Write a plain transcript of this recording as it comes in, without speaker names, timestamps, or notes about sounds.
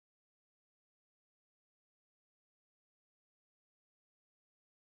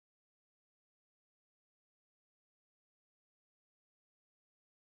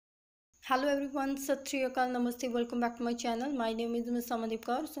Hello everyone, Sat Shri Akal, Namaste, welcome back to my channel. My name is Ms. Amandeep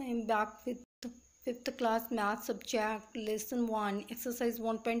Kaur. So I am back with the 5th class math subject lesson 1 exercise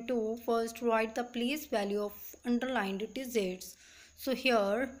 1.2. First write the place value of underlined digits. So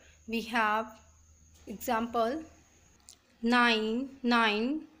here we have example 9,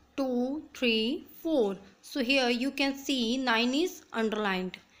 9, 2, 3, 4. So here you can see 9 is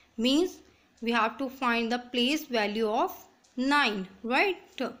underlined, means we have to find the place value of 9, right?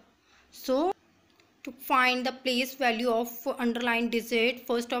 So to find the place value of underlined digit,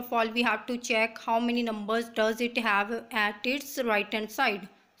 first of all we have to check how many numbers does it have at its right hand side.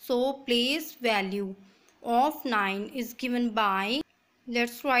 So place value of 9 is given by,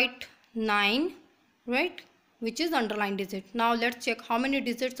 let's write 9, right, which is underlined digit. Now let's check how many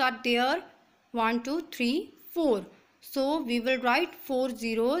digits are there. 1 2 3 4. So we will write 4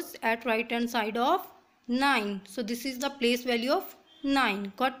 zeros at right hand side of 9. So this is the place value of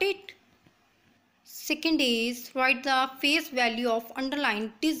 9. Got it? Second is write the face value of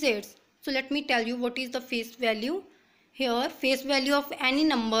underlined digits. So let me tell you what is the face value. Here face value of any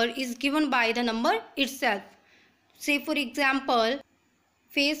number is given by the number itself. Say for example,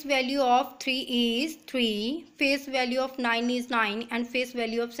 face value of 3 is 3, face value of 9 is 9 and face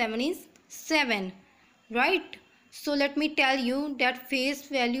value of 7 is 7, right? So let me tell you that face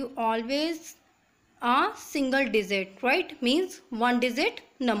value always a single digit, right? Means one digit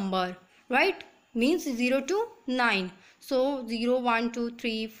number, right? Means 0 to 9. So 0, 1, 2,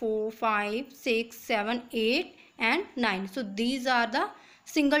 3, 4, 5, 6, 7, 8 and 9. So these are the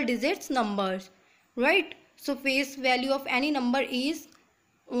single digits numbers, right? So face value of any number is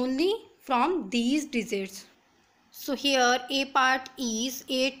only from these digits. So here A part is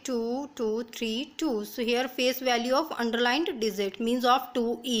 8, 2, 2, 3, 2. So here face value of underlined digit means of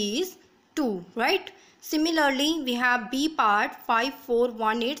 2 is 2, right? Similarly, we have B part 5, 4,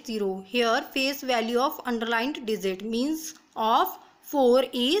 1, 8, 0. Here face value of underlined digit means of 4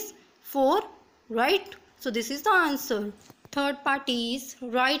 is 4, right? So this is the answer. Third part is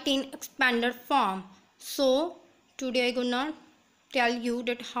write in expanded form. So today I gonna tell you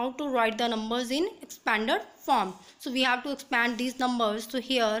that how to write the numbers in expanded form. So we have to expand these numbers. So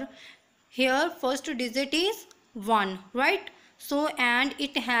here first digit is 1, right? So and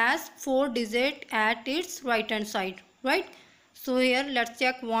it has 4 digit at its right hand side, right? So here let's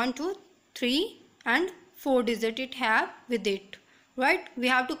check 1 2 3 and 4 digit it have with it, right? We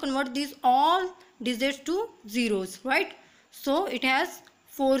have to convert these all digits to zeros, right? So it has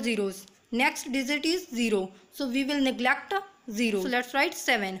 4 zeros. Next digit is 0, so we will neglect 0. So let's write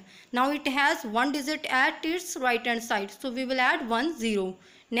 7. Now it has 1 digit at its right hand side, so we will add 1 0.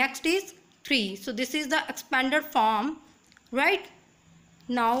 Next is 3. So this is the expanded form, right?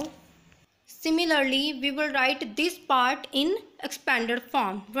 Now similarly we will write this part in expanded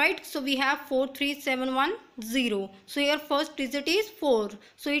form, right? So we have 4 3 7 1 0. So here first digit is 4,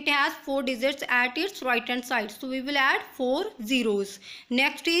 so it has 4 digits at its right hand side, so we will add 4 zeros.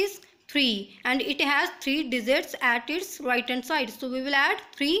 Next is 3 and it has 3 digits at its right hand side, so we will add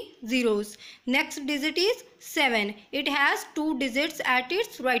 3 zeros. Next digit is 7, it has 2 digits at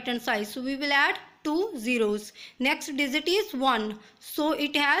its right hand side, so we will add 2 zeros. Next digit is 1, so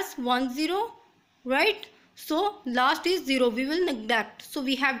it has 1 0, right? So last is 0, we will neglect. So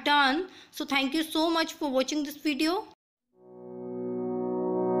we have done. So thank you so much for watching this video.